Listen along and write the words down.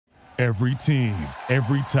Every team,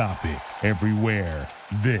 every topic, everywhere.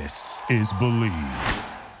 This is Believe.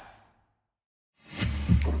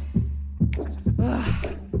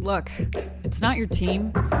 Look, it's not your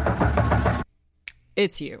team.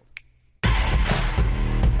 It's you.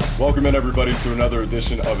 Welcome in, everybody, to another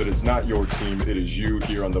edition of It Is Not Your Team, It Is You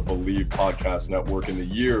here on the Believe Podcast Network. In the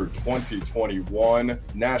year 2021,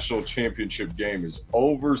 National Championship game is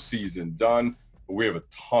over, season done, but we have a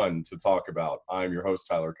ton to talk about. I'm your host,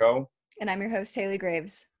 Tyler Coe. And I'm your host, Haley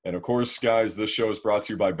Graves. And of course, guys, this show is brought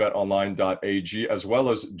to you by betonline.ag, as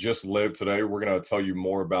well as Just Live today. We're going to tell you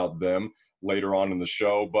more about them later on in the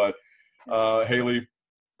show. But Haley,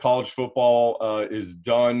 college football is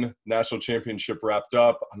done. National championship wrapped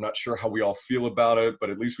up. I'm not sure how we all feel about it,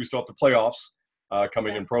 but at least we still have the playoffs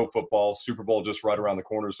coming in pro football. Super Bowl just right around the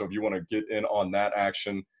corner. So if you want to get in on that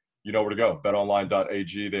action, you know where to go.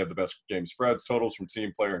 betonline.ag. They have the best game spreads, totals from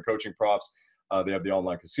team, player, and coaching props. They have the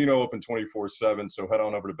online casino open 24/7. So head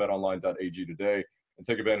on over to betonline.ag today and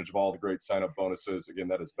take advantage of all the great sign-up bonuses. Again,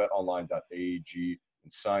 that is betonline.ag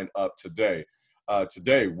and sign up today.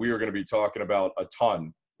 Today, we are going to be talking about a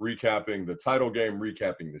ton, recapping the title game,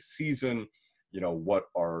 recapping the season, what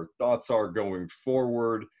our thoughts are going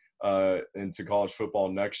forward into college football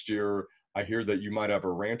next year. I hear that you might have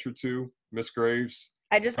a rant or two, Miss Graves.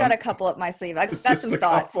 I just got a couple up my sleeve. I got some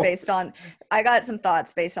thoughts based on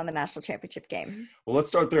the national championship game. Well, let's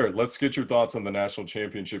start there. Let's get your thoughts on the national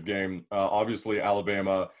championship game. Obviously,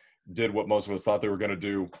 Alabama did what most of us thought they were going to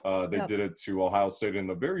do. They did it to Ohio State in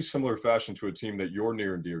a very similar fashion to a team that you're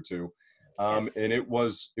near and dear to. Yes. And it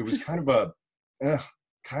was kind of a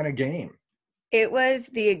kind of game. It was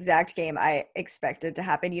the exact game I expected to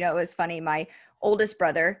happen. It was funny. My oldest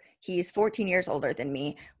brother, he's 14 years older than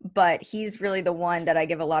me, but he's really the one that I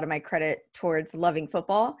give a lot of my credit towards loving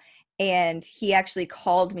football. And he actually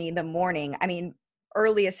called me the morning. I mean,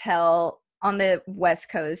 early as hell on the West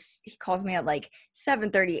Coast. He calls me at like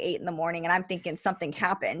 7:38 in the morning, and I'm thinking something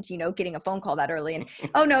happened, getting a phone call that early. And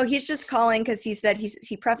oh no, he's just calling because he said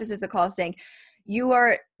he prefaces the call saying, "You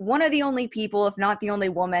are one of the only people, if not the only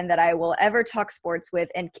woman, that I will ever talk sports with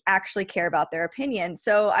and actually care about their opinion.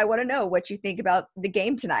 So I want to know what you think about the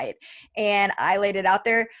game tonight." And I laid it out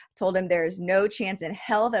there, told him there's no chance in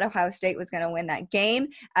hell that Ohio State was going to win that game.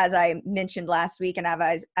 As I mentioned last week, and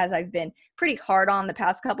as I've been pretty hard on the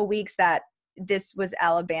past couple weeks, that this was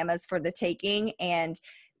Alabama's for the taking. And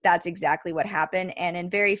that's exactly what happened. And in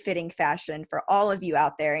very fitting fashion for all of you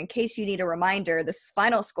out there, in case you need a reminder, the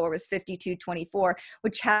final score was 52-24,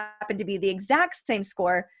 which happened to be the exact same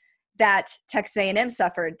score that Texas A&M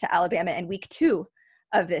suffered to Alabama in week 2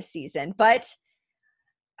 of this season. But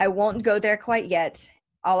I won't go there quite yet.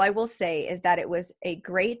 All I will say is that it was a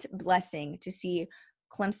great blessing to see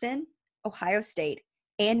Clemson, Ohio State,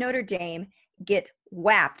 and Notre Dame get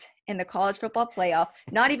whapped in the college football playoff,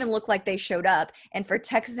 not even look like they showed up, and for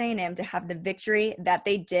Texas A&M to have the victory that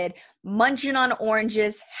they did, munching on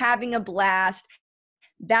oranges, having a blast.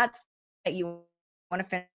 That's that you want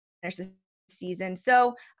to finish the season.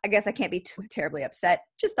 So I guess I can't be too terribly upset.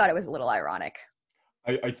 Just thought it was a little ironic.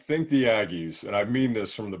 I think the Aggies, and I mean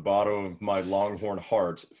this from the bottom of my Longhorn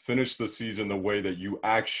heart, finished the season the way that you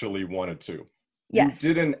actually wanted to. Yes.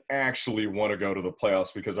 You didn't actually want to go to the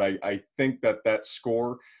playoffs because I think that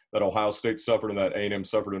score that Ohio State suffered and that A&M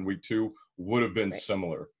suffered in week 2 would have been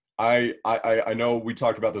similar. I know we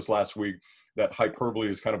talked about this last week, that hyperbole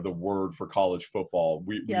is kind of the word for college football.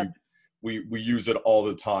 We use it all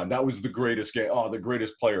the time. That was the greatest game. Oh, the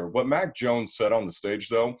greatest player. What Mac Jones said on the stage,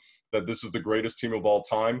 though, that this is the greatest team of all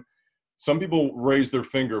time, some people raise their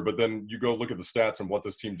finger, but then you go look at the stats and what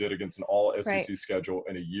this team did against an all SEC schedule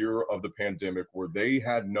in a year of the pandemic where they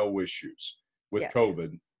had no issues with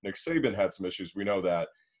COVID. Nick Saban had some issues. We know that.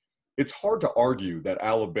 It's hard to argue that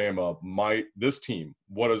Alabama this team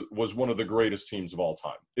was one of the greatest teams of all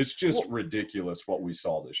time. It's just ridiculous what we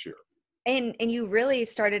saw this year. And you really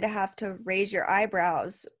started to have to raise your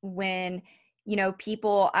eyebrows when,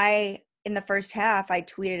 in the first half, I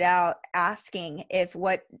tweeted out asking if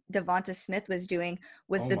what Devonta Smith was doing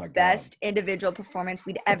was the best individual performance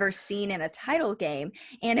we'd ever seen in a title game.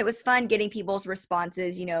 And it was fun getting people's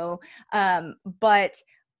responses, but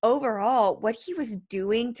overall, what he was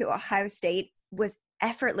doing to Ohio State was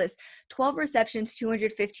effortless. 12 receptions,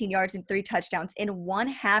 215 yards, and 3 touchdowns in one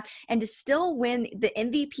half. And to still win the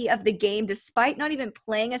MVP of the game, despite not even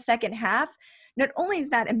playing a second half, not only is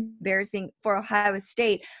that embarrassing for Ohio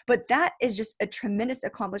State, but that is just a tremendous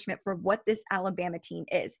accomplishment for what this Alabama team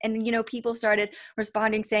is. And, people started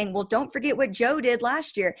responding saying, well, don't forget what Joe did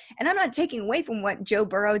last year. And I'm not taking away from what Joe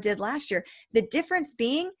Burrow did last year. The difference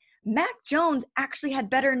being Mac Jones actually had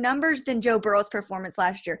better numbers than Joe Burrow's performance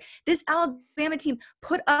last year. This Alabama team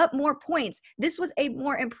put up more points. This was a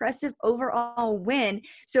more impressive overall win.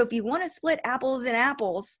 So if you want to split apples and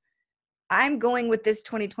apples, I'm going with this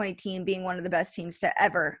 2020 team being one of the best teams to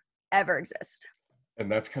ever exist. And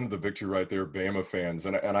that's kind of the victory right there, Bama fans.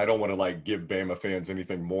 And I don't want to like give Bama fans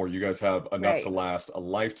anything more. You guys have enough to last a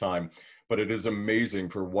lifetime. But it is amazing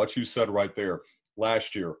for what you said right there.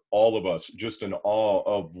 Last year, all of us just in awe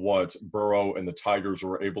of what Burrow and the Tigers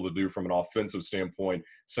were able to do from an offensive standpoint,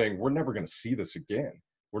 saying we're never going to see this again.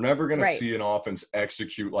 We're never going to see an offense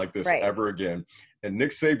execute like this ever again. And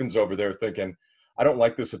Nick Saban's over there thinking, I don't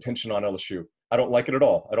like this attention on LSU. I don't like it at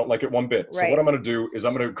all. I don't like it one bit. So what I'm going to do is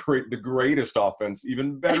I'm going to create the greatest offense,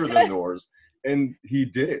 even better than yours. And he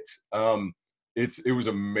did it. It was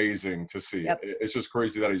amazing to see. It's just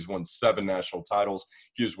crazy that he's won 7 national titles.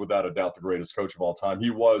 He is without a doubt the greatest coach of all time. He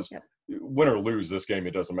was, win or lose this game,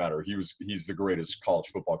 it doesn't matter. He's the greatest college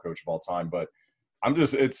football coach of all time. But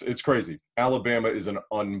it's crazy. Alabama is an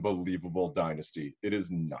unbelievable dynasty. It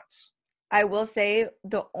is nuts. I will say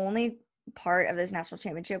the only part of this national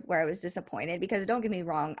championship where I was disappointed, because don't get me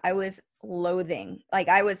wrong, I was loathing. Like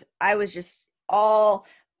I was just all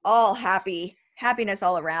happiness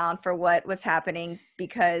all around for what was happening,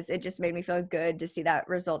 because it just made me feel good to see that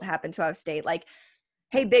result happen to Ohio State. Like,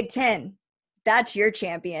 hey, Big Ten, that's your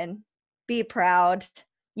champion. Be proud.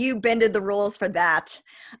 You bended the rules for that.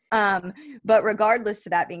 But regardless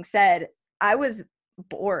to that being said, I was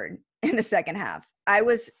bored in the second half. I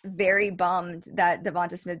was very bummed that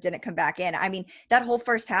Devonta Smith didn't come back in. I mean, that whole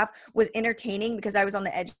first half was entertaining because I was on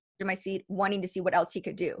the edge of my seat wanting to see what else he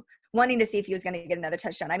could do, wanting to see if he was going to get another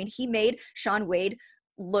touchdown. I mean, he made Shaun Wade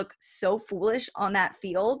look so foolish on that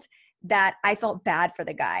field that I felt bad for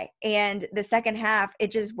the guy. And the second half,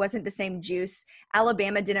 it just wasn't the same juice.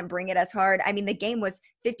 Alabama didn't bring it as hard. I mean, the game was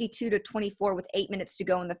 52-24 with 8 minutes to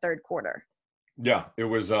go in the third quarter. Yeah, it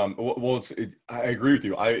was. I agree with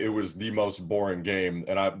you. It was the most boring game,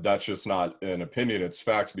 and that's just not an opinion; it's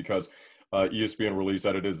fact, because ESPN released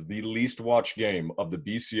that it is the least watched game of the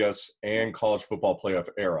BCS and college football playoff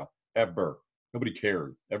era ever. Nobody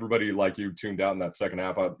cared. Everybody, like you, tuned out in that second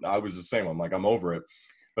half. I was the same. I'm like, I'm over it.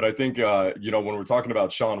 But I think, when we're talking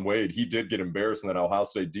about Shaun Wade, he did get embarrassed in that Ohio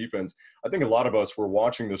State defense. I think a lot of us were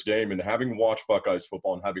watching this game, and having watched Buckeyes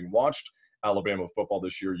football and having watched Alabama football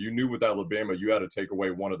this year, you knew with Alabama you had to take away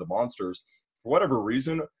one of the monsters. For whatever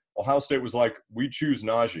reason, Ohio State was like, we choose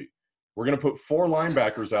Najee. We're going to put 4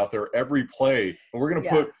 linebackers out there every play, and we're going to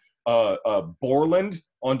put Borland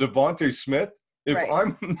on Devontae Smith. If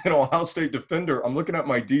I'm an Ohio State defender, I'm looking at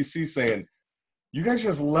my DC saying, you guys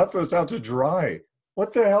just left us out to dry.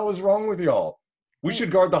 What the hell is wrong with y'all? We should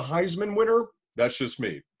guard the Heisman winner. That's just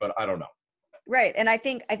me, but I don't know. Right. And I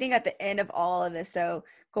think at the end of all of this, though,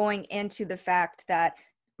 going into the fact that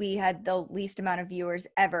we had the least amount of viewers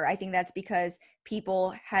ever, I think that's because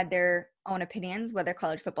people had their own opinions whether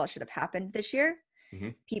college football should have happened this year. Mm-hmm.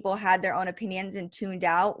 People had their own opinions and tuned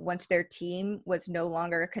out once their team was no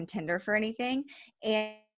longer a contender for anything.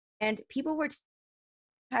 And people were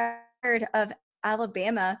tired of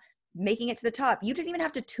Alabama making it to the top. You didn't even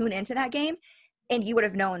have to tune into that game, and you would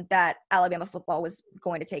have known that Alabama football was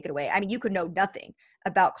going to take it away. I mean, you could know nothing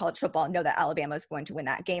about college football and know that Alabama is going to win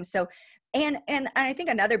that game. So, and I think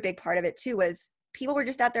another big part of it too was people were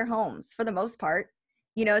just at their homes for the most part,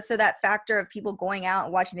 so that factor of people going out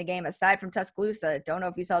and watching the game, aside from Tuscaloosa, don't know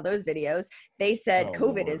if you saw those videos, they said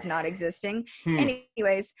COVID is not existing.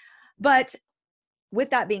 Anyways, but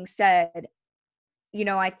with that being said,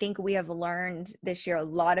 I think we have learned this year a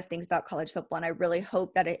lot of things about college football, and I really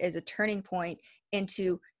hope that it is a turning point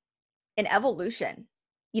into an evolution.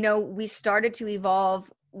 We started to evolve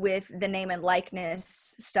with the name and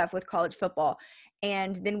likeness stuff with college football,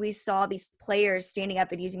 and then we saw these players standing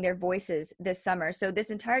up and using their voices this summer. So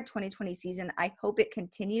this entire 2020 season, I hope it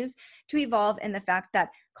continues to evolve in the fact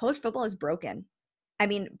that college football is broken. I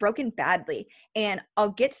mean, broken badly. And I'll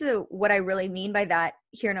get to what I really mean by that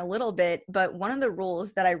here in a little bit. But one of the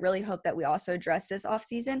rules that I really hope that we also address this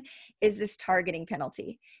offseason is this targeting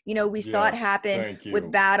penalty. We saw it happen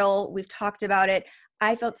with Battle. We've talked about it.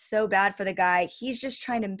 I felt so bad for the guy. He's just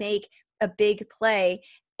trying to make a big play.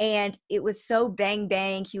 And it was so bang,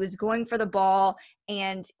 bang. He was going for the ball,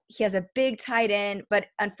 and he has a big tight end. But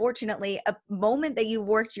unfortunately, a moment that you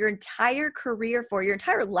worked your entire career for, your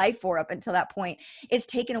entire life for up until that point, is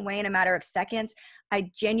taken away in a matter of seconds. I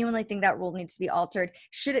genuinely think that rule needs to be altered.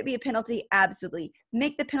 Should it be a penalty? Absolutely.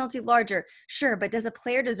 Make the penalty larger. Sure. But does a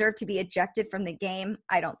player deserve to be ejected from the game?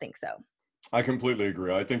 I don't think so. I completely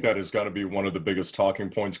agree. I think that is going to be one of the biggest talking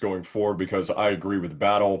points going forward because I agree with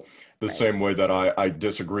Battle the Right. same way that I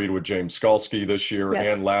disagreed with James Skalski this year Yep.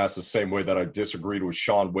 and last, the same way that I disagreed with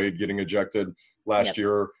Sean Wade getting ejected last Yep.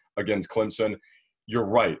 year against Clemson. You're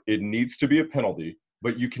right. It needs to be a penalty,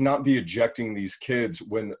 but you cannot be ejecting these kids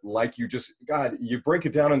when, like God, you break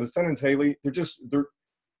it down in the sentence, Haley.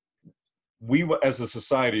 We as a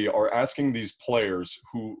society are asking these players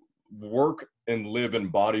who work and live in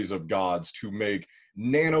bodies of gods to make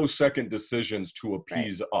nanosecond decisions to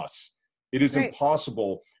appease us. It is Right.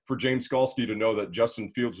 impossible for James Skalski to know that Justin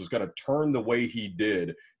Fields was going to turn the way he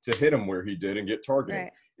did to hit him where he did and get targeted.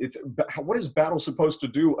 Right. What is Battle supposed to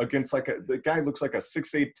do against the guy looks like a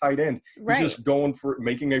 6'8" tight end? Right. He's just going for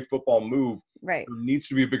making a football move. Right. There needs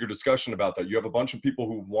to be a bigger discussion about that. You have a bunch of people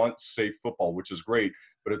who want safe football, which is great,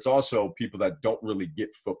 but it's also people that don't really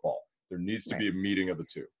get football. There needs to be a meeting of the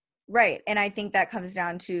two. Right. And I think that comes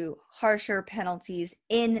down to harsher penalties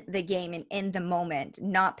in the game and in the moment,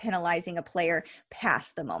 not penalizing a player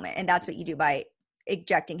past the moment. And that's what you do by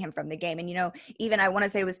ejecting him from the game. And, even I want to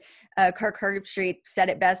say it was Kirk Herbstreit said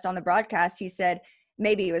it best on the broadcast. He said,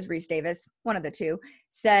 maybe it was Reese Davis, one of the two,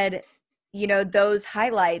 said, those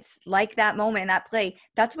highlights, like that moment, that play,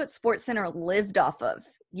 that's what SportsCenter lived off of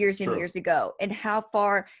years and years ago, and how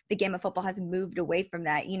far the game of football has moved away from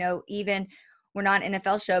that. Even we're not an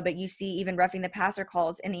NFL show, but you see even roughing the passer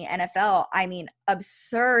calls in the NFL. I mean,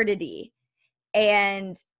 absurdity.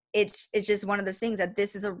 And it's just one of those things that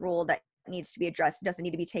this is a rule that needs to be addressed. It doesn't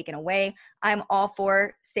need to be taken away. I'm all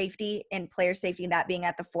for safety and player safety and that being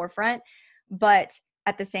at the forefront. But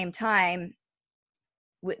at the same time,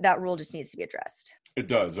 that rule just needs to be addressed. It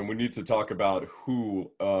does. And we need to talk about who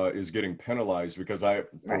is getting penalized because for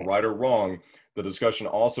Right. right or wrong, the discussion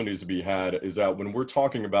also needs to be had is that when we're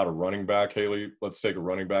talking about a running back, Haley, let's take a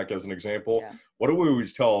running back as an example. Yeah. What do we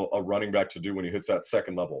always tell a running back to do when he hits that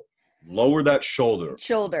second level? Lower that shoulder.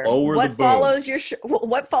 What the boom. follows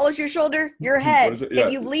your shoulder? Your head. What is it? Yeah.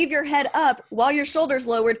 If you leave your head up while your shoulder's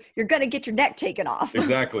lowered, you're going to get your neck taken off.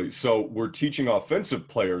 Exactly. So we're teaching offensive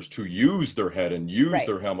players to use their head and use Right.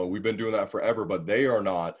 their helmet. We've been doing that forever, but they are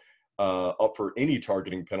not up for any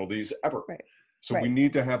targeting penalties ever. Right. So we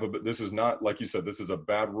need to have this is not, like you said, this is a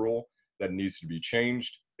bad rule that needs to be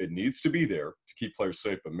changed. It needs to be there to keep players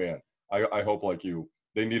safe. But man, I hope like you,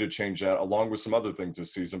 they need to change that along with some other things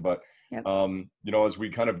this season. But, Yep. As we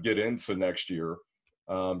kind of get into next year,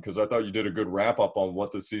 because I thought you did a good wrap up on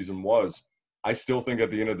what the season was. I still think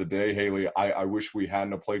at the end of the day, Haley, I wish we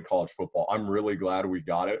hadn't have played college football. I'm really glad we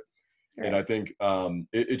got it. Right. And I think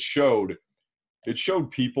it showed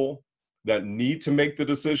people that need to make the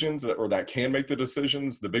decisions or that can make the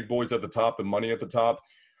decisions, the big boys at the top, the money at the top,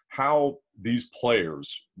 how these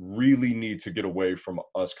players really need to get away from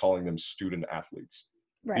us calling them student athletes.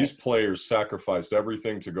 Right. These players sacrificed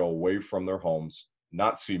everything to go away from their homes,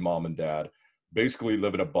 not see mom and dad, basically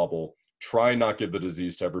live in a bubble, try and not give the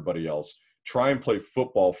disease to everybody else, try and play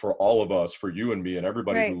football for all of us, for you and me and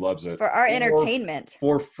everybody Right. who loves it. For our entertainment.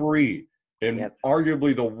 For free in Yep.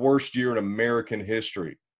 arguably the worst year in American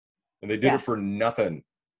history. And they did it for nothing.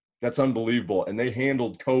 That's unbelievable. And they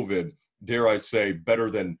handled COVID, dare I say,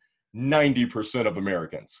 better than 90% of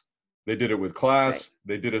Americans. They did it with class. Right.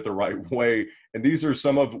 They did it the right way. And these are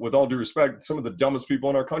with all due respect, some of the dumbest people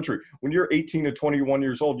in our country. When you're 18 to 21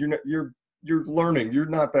 years old, you're learning. You're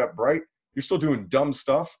not that bright. You're still doing dumb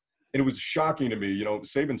stuff. And it was shocking to me,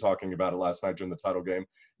 Saban talking about it last night during the title game.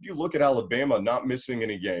 If you look at Alabama not missing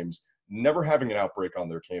any games, never having an outbreak on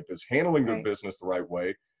their campus, handling their Right. business the right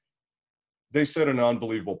way, they set an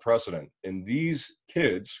unbelievable precedent. And these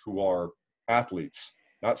kids who are athletes,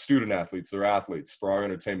 not student athletes, they're athletes for our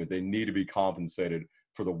entertainment. They need to be compensated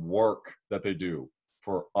for the work that they do.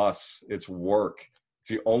 For us, it's work. It's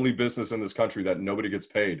the only business in this country that nobody gets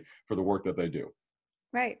paid for the work that they do.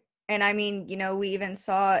 Right. And I mean, we even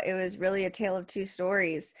saw it was really a tale of two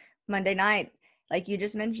stories Monday night. Like you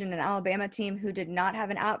just mentioned, an Alabama team who did not have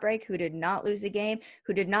an outbreak, who did not lose a game,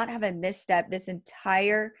 who did not have a misstep this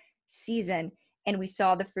entire season. And we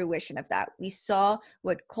saw the fruition of that. We saw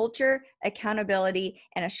what culture, accountability,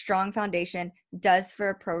 and a strong foundation does for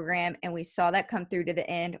a program. And we saw that come through to the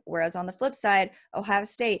end. Whereas on the flip side, Ohio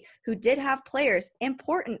State, who did have players,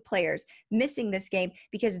 important players, missing this game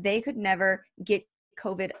because they could never get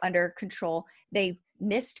COVID under control. They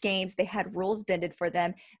missed games. They had rules bended for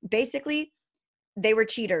them. Basically, they were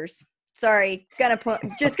cheaters. Sorry,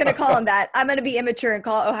 just gonna call them that. I'm gonna be immature and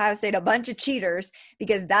call Ohio State a bunch of cheaters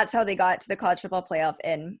because that's how they got to the college football playoff,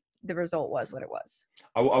 and the result was what it was.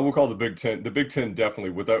 I will call the Big Ten. The Big Ten definitely,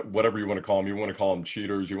 with that, whatever you want to call them. You want to call them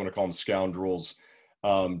cheaters. You want to call them scoundrels.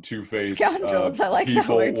 two-faced Scoundrels. I like that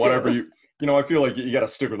people, word too. whatever I feel like you got to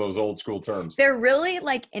stick with those old school terms. They're really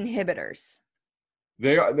like inhibitors.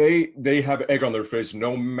 They have egg on their face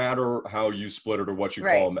no matter how you split it or what you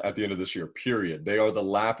call them at the end of this year, period. They are the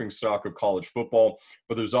laughing stock of college football,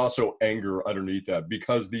 but there's also anger underneath that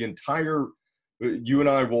because the entire you and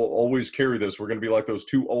I will always carry this. We're going to be like those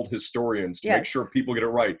two old historians to make sure people get it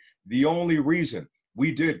right. The only reason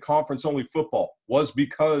we did conference-only football was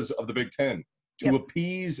because of the Big Ten, to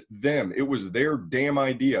appease them. It was their damn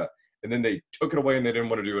idea, and then they took it away and they didn't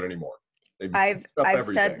want to do it anymore. I've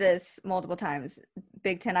said this multiple times.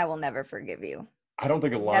 Big Ten, I will never forgive you. I don't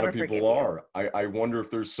think a lot of people are. I wonder if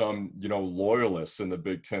there's some, loyalists in the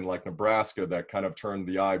Big Ten like Nebraska that kind of turned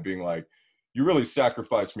the eye being like, you really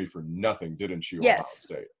sacrificed me for nothing, didn't you, Ohio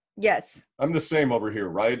State? Yes. I'm the same over here,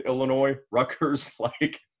 right? Illinois, Rutgers,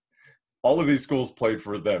 like all of these schools played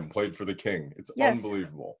for them, played for the king. It's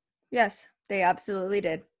unbelievable. Yes, they absolutely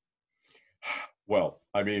did. Well,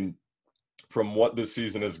 I mean, from what this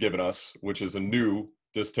season has given us, which is a new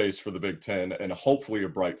distaste for the Big Ten and hopefully a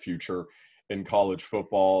bright future in college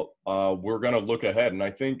football, we're going to look ahead. And I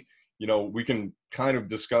think, we can kind of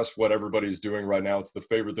discuss what everybody's doing right now. It's the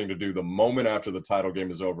favorite thing to do the moment after the title game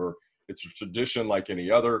is over. It's a tradition like any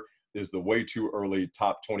other, is the way too early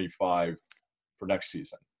top 25 for next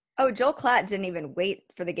season. Oh, Joel Klatt didn't even wait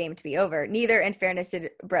for the game to be over. Neither, in fairness, did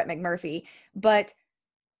Brett McMurphy. But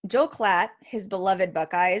Joel Klatt, his beloved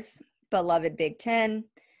Buckeyes, beloved Big Ten,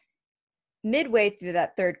 midway through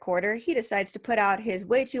that third quarter, he decides to put out his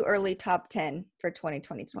way too early top 10 for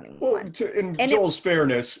 2020-21. Well, in Joel's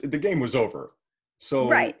fairness, the game was over. So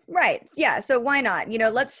Right. Yeah, so why not?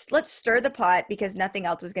 Let's stir the pot because nothing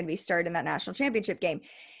else was going to be stirred in that national championship game.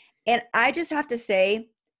 And I just have to say,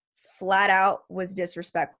 flat out was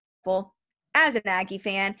disrespectful as an Aggie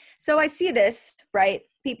fan. So I see this, right,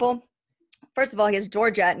 people? First of all, he has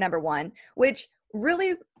Georgia at number 1, which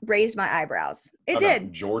really raised my eyebrows. It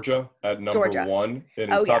did. Georgia at number 1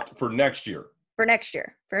 in his top for next year. For next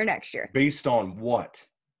year. Based on what?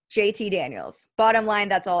 JT Daniels. Bottom line,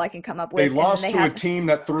 that's all I can come up with. They lost to a team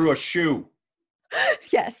that threw a shoe.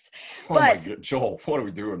 Yes. Oh my God, Joel, what are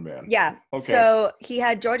we doing, man? Yeah. Okay. So he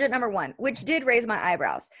had Georgia at number 1, which did raise my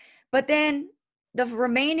eyebrows. But then the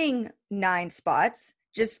remaining 9 spots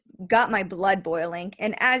just got my blood boiling.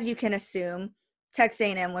 And as you can assume, Texas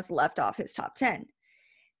A&M was left off his top 10.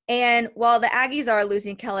 And while the Aggies are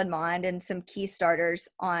losing Kellen Mond and some key starters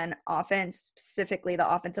on offense, specifically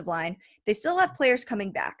the offensive line, they still have players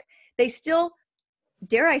coming back. They still,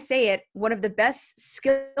 dare I say it, one of the best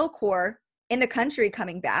skill core in the country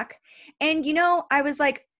coming back. And, I was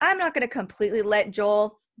like, I'm not going to completely let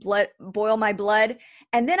Joel boil my blood.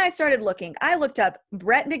 And then I started looking. I looked up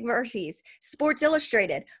Brett McMurphy's Sports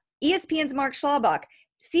Illustrated, ESPN's Mark Schlabach,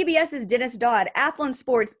 CBS's Dennis Dodd, Athlon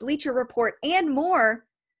Sports, Bleacher Report, and more.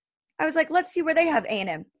 I was like, let's see where they have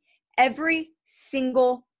A&M. Every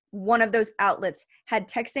single one of those outlets had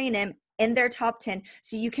Texas A&M in their top 10.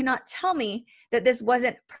 So you cannot tell me that this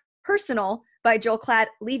wasn't personal by Joel Klatt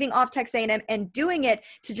leaving off Texas A&M and doing it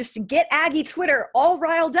to just get Aggie Twitter all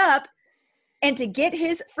riled up and to get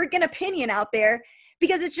his freaking opinion out there,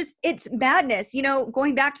 because it's madness.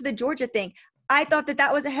 Going back to the Georgia thing, I thought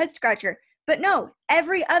that was a head scratcher. But no,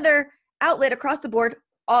 every other outlet across the board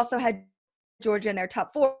also had Georgia in their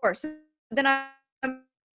top 4. So then I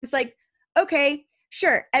was like, okay,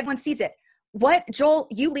 sure, everyone sees it. What, Joel,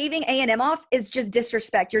 you leaving A&M off is just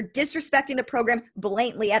disrespect. You're disrespecting the program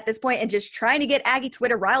blatantly at this point and just trying to get Aggie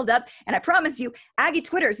Twitter riled up. And I promise you, Aggie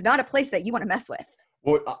Twitter is not a place that you want to mess with.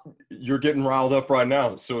 Well, you're getting riled up right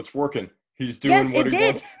now, so it's working. He's doing what he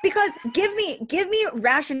wants. Because give me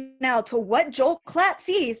rationale to what Joel Klatt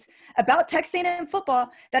sees about Texas A&M football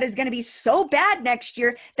that is going to be so bad next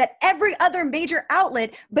year that every other major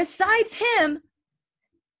outlet besides him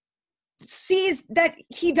sees that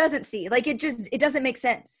he doesn't see. Like, it doesn't make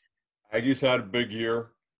sense. Aggies had a big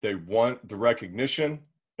year. They want the recognition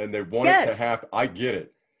and they want it to happen. I get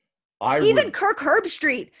it. Even Kirk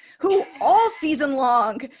Herbstreit, who all season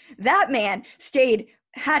long, that man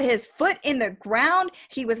had his foot in the ground.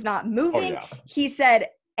 He was not moving. Oh, yeah. He said,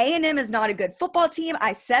 A&M is not a good football team.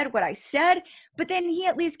 I said what I said. But then he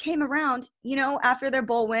at least came around, after their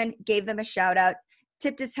bowl win, gave them a shout out,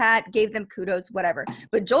 tipped his hat, gave them kudos, whatever.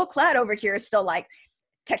 But Joel Klatt over here is still like,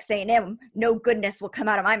 Texas A&M, no goodness will come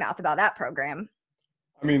out of my mouth about that program.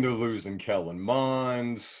 I mean, they're losing Kellen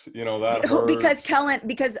Mond, that hurts.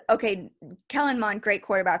 Kellen Mond, great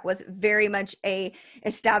quarterback, was very much a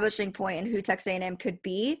establishing point in who Texas A&M could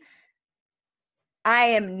be. I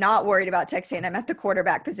am not worried about Texas A&M at the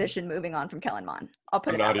quarterback position moving on from Kellen Mond. I'll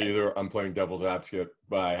put I'm it that not way. either. I'm playing devil's advocate,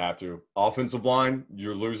 but I have to. Offensive line,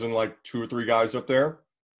 you're losing like 2 or 3 guys up there.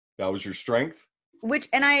 That was your strength. Which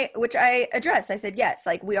I addressed. I said, yes,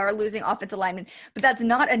 like we are losing offensive linemen, but that's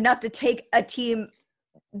not enough to take a team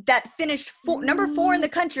that finished number 4 in the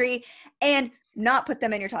country and not put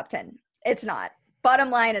them in your top 10. It's not.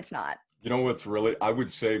 Bottom line, it's not. You know what's really – I would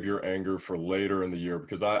save your anger for later in the year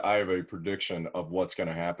because I have a prediction of what's going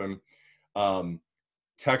to happen.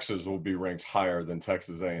 Texas will be ranked higher than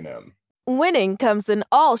Texas A&M. Winning comes in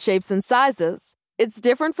all shapes and sizes. It's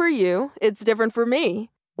different for you. It's different for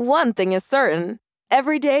me. One thing is certain.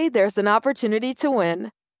 Every day there's an opportunity to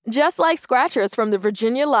win. Just like scratchers from the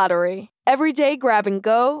Virginia Lottery. Every day grab and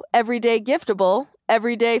go, every day giftable,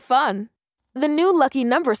 every day fun. The new Lucky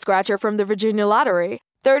Number Scratcher from the Virginia Lottery.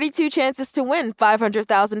 32 chances to win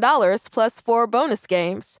 $500,000 plus 4 bonus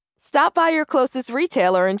games. Stop by your closest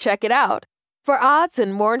retailer and check it out. For odds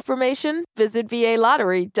and more information, visit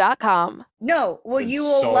VALottery.com. No, well, There's you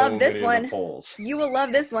will so love this many of one. the polls. You will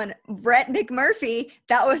love this one. Brett McMurphy,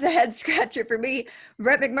 that was a head scratcher for me.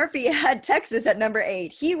 Brett McMurphy had Texas at number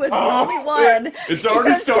 8. He was the only one. It's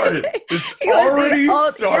already started. It's already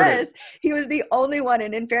started. Yes, he was the only one.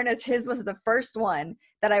 And in fairness, his was the first one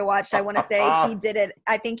that I watched. I want to say he did it.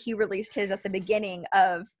 I think he released his at the beginning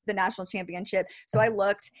of the national championship. So I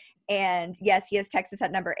looked. And yes, he has Texas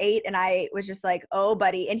at number 8. And I was just like, oh,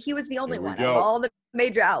 buddy. And he was the only one of all the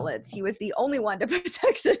major outlets. He was the only one to put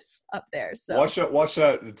Texas up there. So watch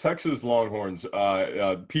that. The Texas Longhorns,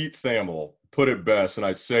 Pete Thamel put it best. And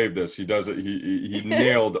I saved this. He does it. He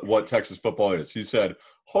nailed what Texas football is. He said,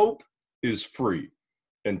 hope is free.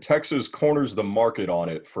 And Texas corners the market on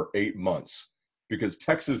it for 8 months because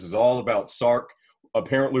Texas is all about Sark.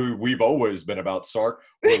 Apparently, we've always been about Sark.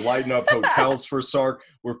 We're lighting up hotels for Sark.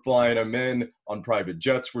 We're flying them in on private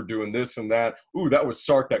jets. We're doing this and that. Ooh, that was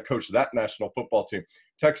Sark that coached that national football team.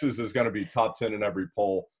 Texas is going to be top 10 in every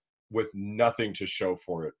poll with nothing to show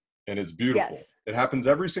for it. And it's beautiful. Yes. It happens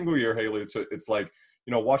every single year, Haley. It's like,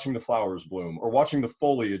 watching the flowers bloom or watching the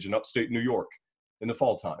foliage in upstate New York in the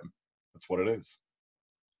fall time. That's what it is.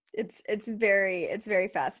 It's very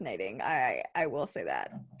fascinating. I will say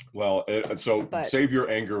that. Well, save your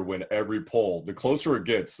anger when every poll, the closer it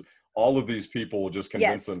gets, all of these people will just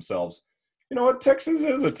convince themselves, you know what, Texas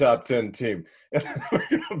is a top 10 team. And we're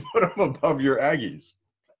going to put them above your Aggies.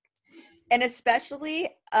 And especially,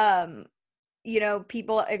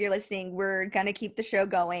 people, if you're listening, we're going to keep the show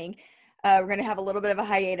going. We're going to have a little bit of a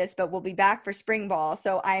hiatus, but we'll be back for spring ball.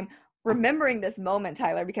 So I'm remembering this moment,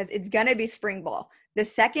 Tyler, because it's going to be spring ball. The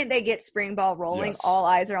second they get spring ball rolling, all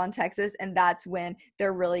eyes are on Texas, and that's when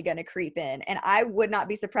they're really going to creep in. And I would not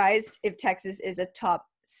be surprised if Texas is a top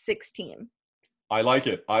 6 team. I like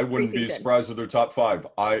it. I wouldn't be surprised if they're top 5.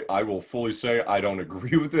 I will fully say I don't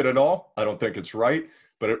agree with it at all. I don't think it's right,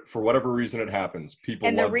 but for whatever reason it happens. People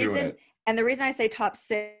love doing it. And the reason I say top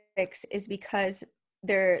 6 is because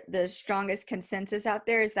the strongest consensus out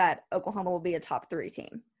there is that Oklahoma will be a top 3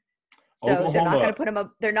 team. So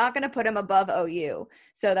Oklahoma, they're not going to put them above OU.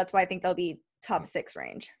 So that's why I think they'll be top 6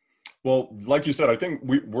 range. Well, like you said, I think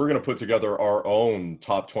we're going to put together our own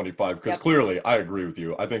top 25 because clearly I agree with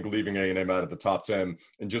you. I think leaving A&M out of the top 10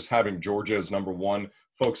 and just having Georgia as number 1,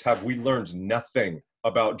 folks, have we learned nothing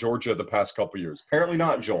about Georgia the past couple of years? Apparently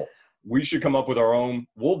not, Joel. We should come up with our own.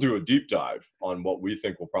 We'll do a deep dive on what we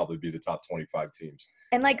think will probably be the top 25 teams.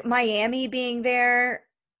 And like Miami being there,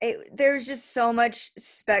 there's just so much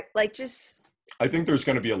I think there's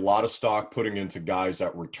going to be a lot of stock putting into guys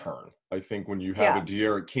that return. I think when you have a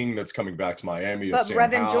De'Aaron King that's coming back to Miami, but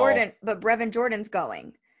Brevin Jordan's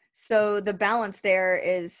going. So the balance there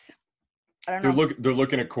is, I don't know. They're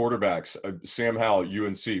looking at quarterbacks. Sam Howell,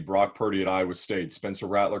 UNC, Brock Purdy at Iowa State, Spencer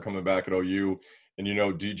Rattler coming back at OU, and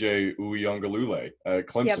DJ Uiagalelei at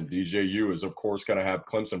Clemson. DJU is, of course, going to have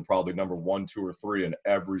Clemson probably number 1, 2, or 3 in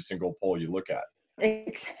every single poll you look at.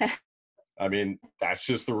 I mean, that's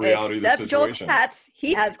just the reality of the situation. Joel Katz,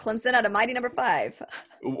 he has Clemson at a mighty number 5.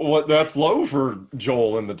 That's low for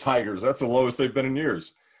Joel and the Tigers. That's the lowest they've been in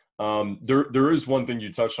years. There is one thing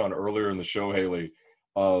you touched on earlier in the show, Haley,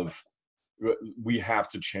 of we have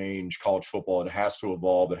to change college football. It has to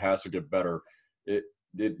evolve. It has to get better.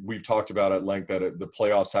 We've talked about at length that the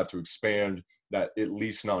playoffs have to expand, that at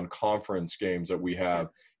least non-conference games that we have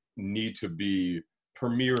need to be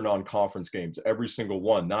premier non-conference games, every single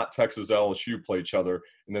one. Not Texas LSU play each other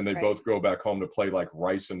and then they both go back home to play like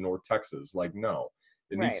Rice and North Texas. Like, no,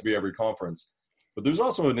 it needs to be every conference. But there's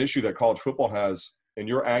also an issue that college football has, and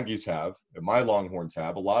your Aggies have, and my Longhorns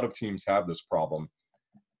have. A lot of teams have this problem.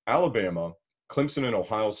 Alabama, Clemson, and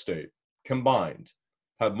Ohio State combined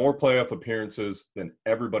have more playoff appearances than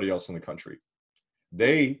everybody else in the country.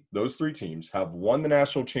 Those three teams, have won the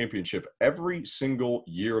national championship every single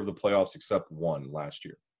year of the playoffs except one last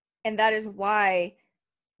year. And that is why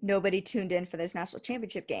nobody tuned in for this national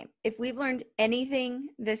championship game. If we've learned anything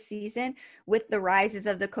this season with the rises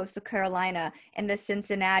of the Coastal Carolina and the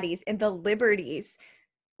Cincinnatis and the Liberties,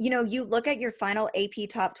 you look at your final AP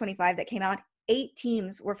top 25 that came out, 8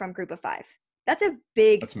 teams were from Group of 5. That's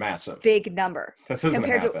That's massive. big number. That doesn't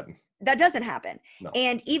happen. That doesn't happen. No.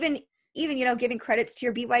 And even giving credits to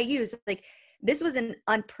your BYUs, like this was an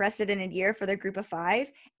unprecedented year for the Group of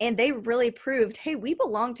 5, and they really proved, hey, we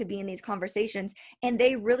belong to be in these conversations, and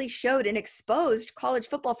they really showed and exposed college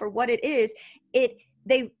football for what it is.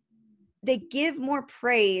 They give more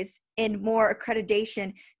praise and more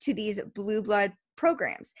accreditation to these blue blood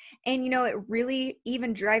programs. And, it really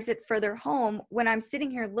even drives it further home when I'm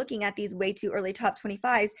sitting here looking at these way too early top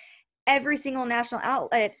 25s. Every single national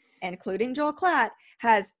outlet, including Joel Klatt,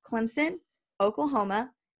 has Clemson,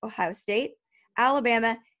 Oklahoma, Ohio State,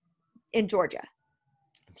 Alabama, and Georgia.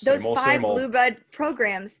 Those 5 blue blood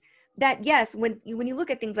programs that, yes, when you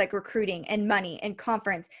look at things like recruiting and money and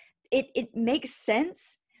conference, it makes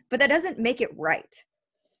sense, but that doesn't make it right.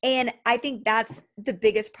 And I think that's the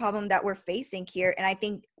biggest problem that we're facing here. And I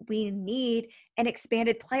think we need an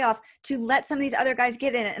expanded playoff to let some of these other guys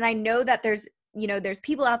get in it. And I know that there's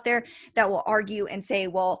people out there that will argue and say,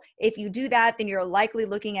 well, if you do that, then you're likely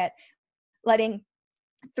looking at letting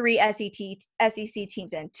 3 SEC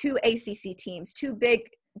teams in, 2 ACC teams, 2 Big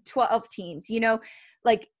 12 teams,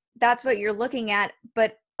 like that's what you're looking at.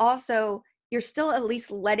 But also you're still at least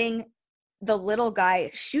letting the little guy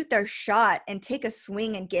shoot their shot and take a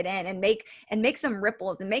swing and get in and make some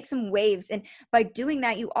ripples and make some waves. And by doing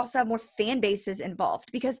that, you also have more fan bases involved,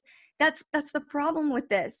 because that's the problem with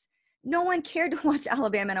this. No one cared to watch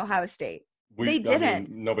Alabama and Ohio State. They didn't.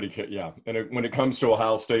 Nobody cared. Yeah. And when it comes to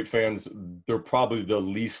Ohio State fans, they're probably the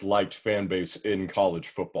least liked fan base in college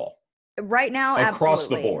football. Right now, across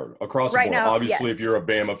absolutely. the board. Obviously, yes. If you're a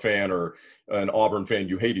Bama fan or an Auburn fan,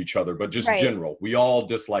 you hate each other. But just general, we all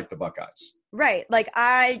dislike the Buckeyes. Right. Like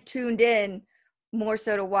I tuned in more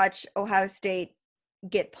so to watch Ohio State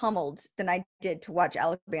get pummeled than I did to watch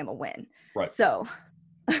Alabama win. Right. So,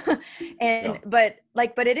 but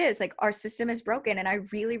it is like our system is broken, and I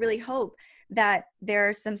really, really hope that there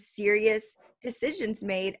are some serious decisions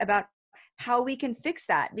made about how we can fix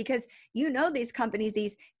that, because these companies,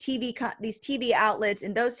 these TV outlets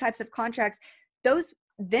and those types of contracts, those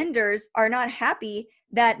vendors are not happy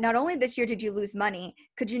that not only this year did you lose money,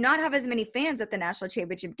 could you not have as many fans at the national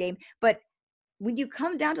championship game, but when you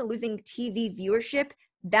come down to losing TV viewership,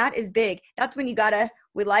 that is big. That's when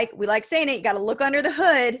we like saying it, you got to look under the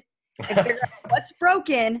hood and figure out what's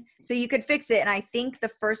broken so you could fix it. And I think the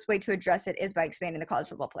first way to address it is by expanding the college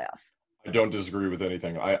football playoff. I don't disagree with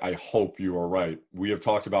anything. I hope you are right. We have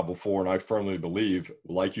talked about before, and I firmly believe,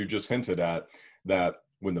 like you just hinted at, that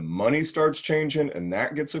when the money starts changing and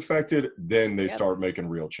that gets affected, then they start making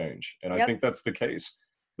real change. And I think that's the case.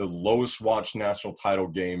 The lowest watched national title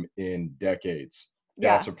game in decades.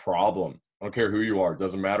 That's a problem. I don't care who you are. It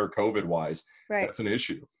doesn't matter COVID-wise. Right. That's an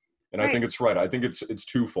issue. And I think it's right. I think it's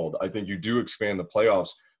twofold. I think you do expand the playoffs,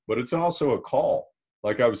 but it's also a call.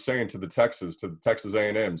 Like I was saying, to the Texas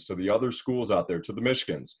A&Ms, to the other schools out there, to the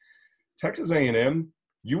Michigans. Texas A&M,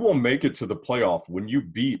 you will make it to the playoff when you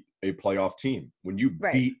beat a playoff team, when you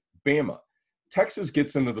beat Bama. Texas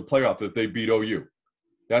gets into the playoff if they beat OU.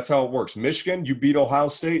 That's how it works. Michigan, you beat Ohio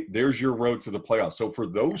State, there's your road to the playoff. So for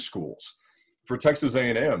those schools, for Texas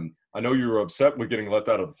A&M, I know you were upset with getting let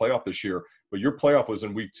out of the playoff this year, but your playoff was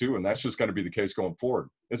in week 2, and that's just going to be the case going forward.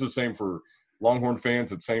 It's the same for Longhorn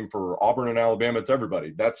fans. It's same for Auburn and Alabama. It's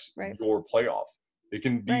everybody. That's your playoff. It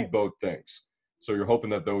can be both things. So you're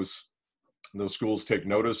hoping that those schools take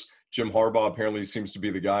notice. Jim Harbaugh apparently seems to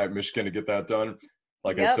be the guy at Michigan to get that done.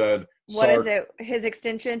 Like I said, what is it? His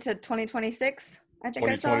extension to 2026? I think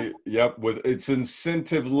 2020. I saw. Yep. It's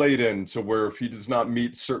incentive laden to where if he does not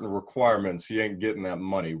meet certain requirements, he ain't getting that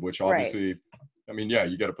money, which obviously, I mean,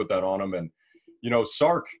 you got to put that on him. And,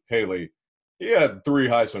 Sark, Haley, he had 3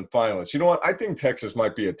 Heisman finalists. You know what? I think Texas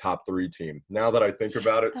might be a top 3 team. Now that I think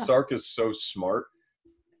about it, Sark is so smart.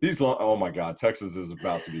 Oh my God, Texas is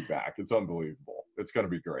about to be back. It's unbelievable. It's going to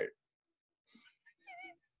be great.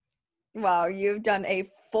 Wow, you've done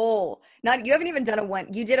a full. You haven't even done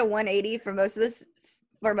you did a 180 for most of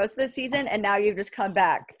this season, and now you've just come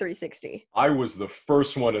back 360. I was the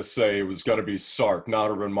first one to say it was going to be Sark, not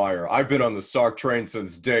Urban Meyer. I've been on the Sark train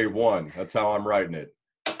since day one. That's how I'm writing it.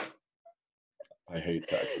 I hate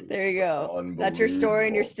Texas. There you It's go. That's your story,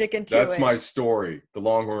 and you're unbelievable. sticking to That's it. my story. The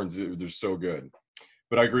Longhorns, they're so good.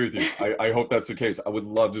 But I agree with you. I hope that's the case. I would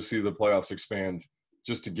love to see the playoffs expand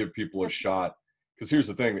just to give people a shot. Because here's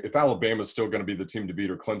the thing. If Alabama's still going to be the team to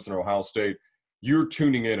beat, or Clemson or Ohio State, you're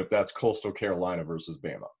tuning in if that's Coastal Carolina versus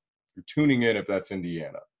Bama. You're tuning in if that's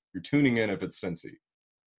Indiana. You're tuning in if it's Cincy.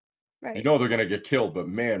 Right. You know they're going to get killed, but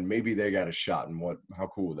man, maybe they got a shot. And how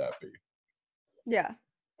cool would that be? Yeah.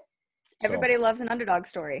 So, Everybody loves an underdog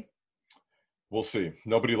story. we'll see.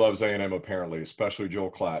 Nobody loves A&M apparently, especially Joel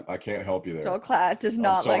Klatt. I can't help you there. Joel Klatt does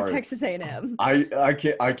not like sorry. Texas A&M. I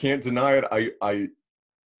can't deny it. I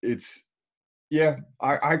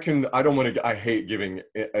hate giving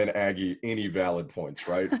an Aggie any valid points,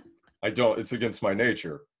 right? I don't. It's against my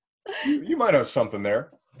nature. You might have something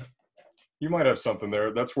there.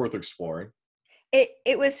 That's worth exploring.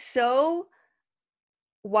 It was so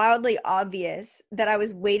wildly obvious that I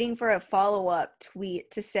was waiting for a follow-up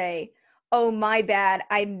tweet to say, oh, my bad,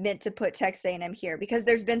 I meant to put Texas A&M here, because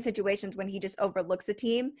there's been situations when he just overlooks a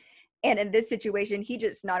team. And in this situation, he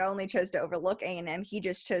just not only chose to overlook A&M, he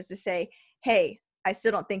just chose to say, hey, I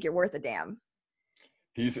still don't think you're worth a damn.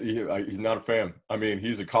 He's not a fan. I mean,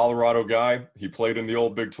 he's a Colorado guy. He played in the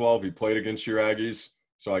old Big 12. He played against your Aggies.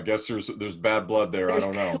 So I guess there's bad blood there. There's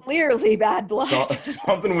I don't know. Clearly bad blood.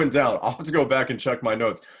 Something went down. I'll have to go back and check my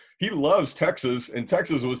notes. He loves Texas, and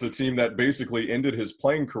Texas was the team that basically ended his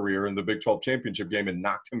playing career in the Big 12 championship game and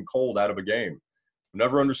knocked him cold out of a game.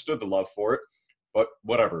 Never understood the love for it, but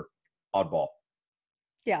whatever. Oddball.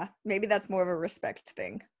 Yeah, maybe that's more of a respect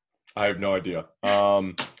thing. I have no idea.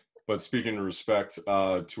 But speaking of respect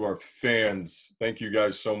to our fans, thank you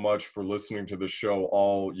guys so much for listening to the show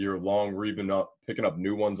all year long. We're even picking up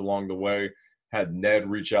new ones along the way. Had Ned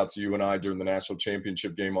reach out to you and I during the national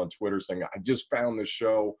championship game on Twitter saying, I just found this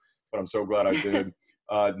show, but I'm so glad I did.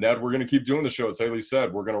 Ned, we're going to keep doing the show. As Haley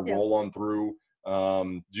said, we're going to roll on through.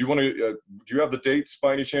 Do you have the dates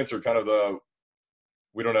by any chance, or kind of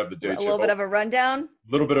we don't have the dates yet. A little bit of a rundown?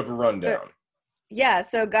 A little bit of a rundown. Yeah,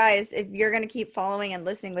 so guys, if you're going to keep following and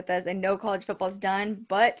listening with us, I know college football is done,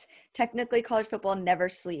 but technically college football never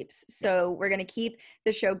sleeps. So we're going to keep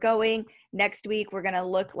the show going. Next week, we're going to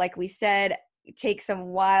look, like we said, take some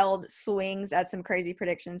wild swings at some crazy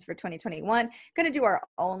predictions for 2021. Going to do our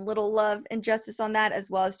own little love and justice on that,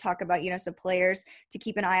 as well as talk about, some players to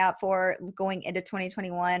keep an eye out for going into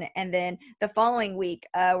 2021. And then the following week,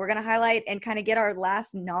 we're going to highlight and kind of get our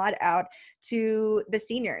last nod out to the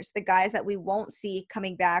seniors, the guys that we won't see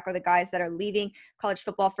coming back, or the guys that are leaving college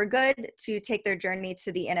football for good to take their journey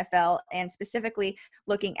to the NFL, and specifically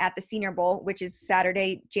looking at the Senior Bowl, which is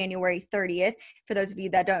Saturday, January 30th. For those of you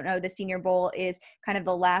that don't know, the Senior Bowl is kind of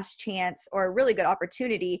the last chance, or a really good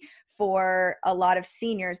opportunity for a lot of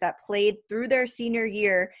seniors that played through their senior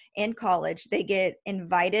year in college. They get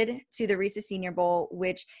invited to the Reese's Senior Bowl,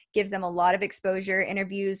 which gives them a lot of exposure,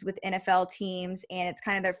 interviews with NFL teams, and it's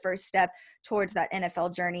kind of their first step towards that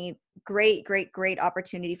NFL journey. Great, great, great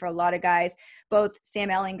opportunity for a lot of guys. Both Sam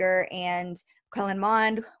Ehlinger and Kellen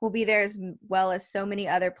Mond will be there, as well as so many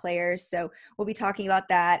other players. So we'll be talking about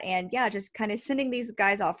that, and yeah, just kind of sending these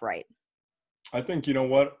guys off right. I think, you know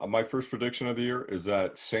what? My first prediction of the year is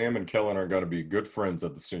that Sam and Kellen are going to be good friends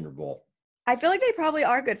at the Senior Bowl. I feel like they probably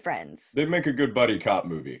are good friends. They'd make a good buddy cop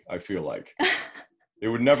movie, I feel like. It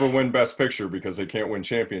would never win Best Picture because they can't win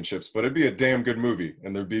championships, but it'd be a damn good movie,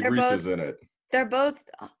 and there'd be Reese's in it. They're both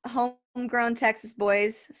homegrown Texas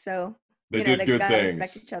boys, so they did good things.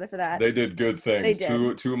 Respect each other for that. They did good things. They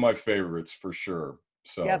did. Two of my favorites for sure.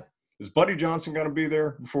 So, yep. Is Buddy Johnson going to be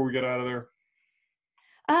there before we get out of there?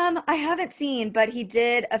 I haven't seen, but he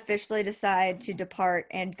did officially decide to depart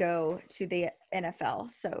and go to the NFL.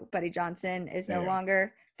 So Buddy Johnson is no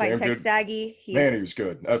longer fighting Texas Aggie. Man, he was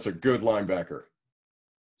good. That's a good linebacker.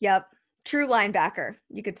 Yep. True linebacker,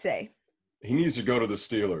 you could say. He needs to go to the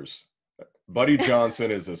Steelers. Buddy Johnson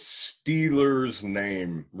is a Steelers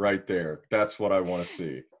name right there. That's what I want to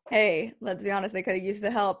see. Hey, let's be honest. They could have used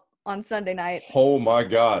the help on Sunday night. Oh, my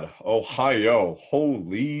God. Ohio.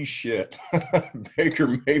 Holy shit.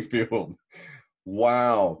 Baker Mayfield.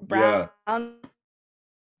 Wow. Browns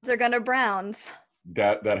are going to Browns.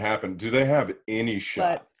 That happened. Do they have any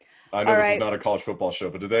shot? I know this is not a college football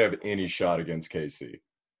show, but do they have any shot against KC?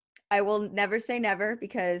 I will never say never,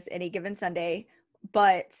 because any given Sunday,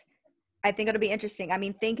 but I think it'll be interesting. I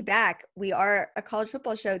mean, think back. We are a college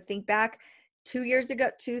football show. Think back 3 years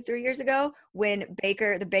ago, when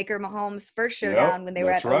the Baker Mahomes first showdown, when they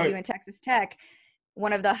were at OU and Texas Tech,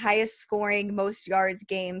 one of the highest scoring, most yards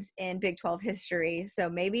games in Big 12 history.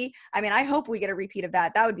 So maybe, I hope we get a repeat of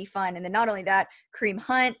that. That would be fun. And then not only that, Kareem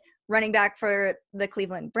Hunt, running back for the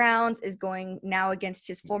Cleveland Browns, is going now against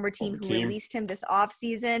his former team who released him this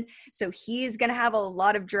offseason. So he's going to have a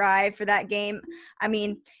lot of drive for that game. I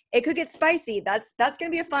mean, it could get spicy. That's going to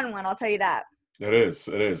be a fun one, I'll tell you that. It is.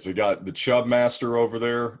 You got the Chubb Master over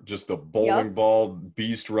there, just a bowling ball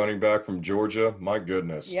beast running back from Georgia. My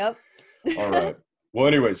goodness. Yep. All right. Well,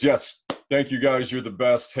 anyways, yes. Thank you guys. You're the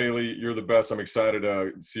best. Haley, you're the best. I'm excited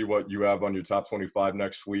to see what you have on your top 25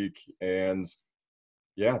 next week. And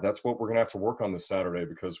yeah, that's what we're going to have to work on this Saturday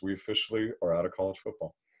because we officially are out of college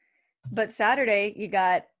football. But Saturday, you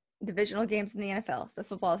got divisional games in the NFL. So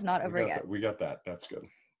football is not over yet. We got that. That's good.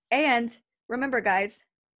 And remember, guys,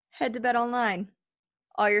 head to Bet Online.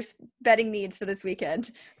 All your betting needs for this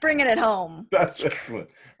weekend. Bringing it home. That's excellent.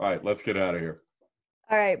 All right, let's get out of here.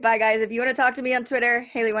 All right, bye, guys. If you want to talk to me on Twitter,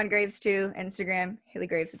 Haley1Graves2, Instagram, Haley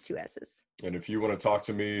Graves with 2 S's. And if you want to talk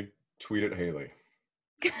to me, tweet at Haley.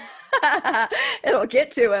 It'll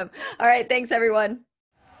get to him. All right, thanks, everyone.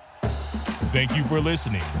 Thank you for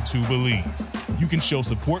listening to Believe. You can show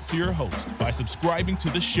support to your host by subscribing to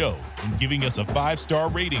the show and giving us a 5-star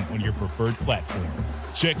rating on your preferred platform.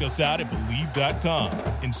 Check us out at Believe.com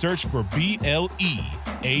and search for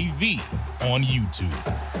BLEAV on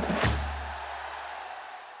YouTube.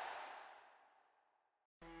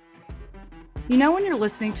 You know when you're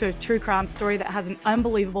listening to a true crime story that has an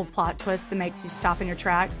unbelievable plot twist that makes you stop in your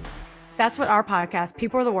tracks? That's what our podcast,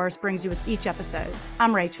 People Are the Worst, brings you with each episode.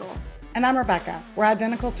 I'm Rachel. And I'm Rebecca. We're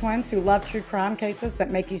identical twins who love true crime cases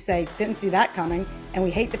that make you say, didn't see that coming, and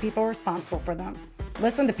we hate the people responsible for them.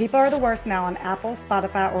 Listen to People Are the Worst now on Apple,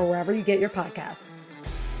 Spotify, or wherever you get your podcasts.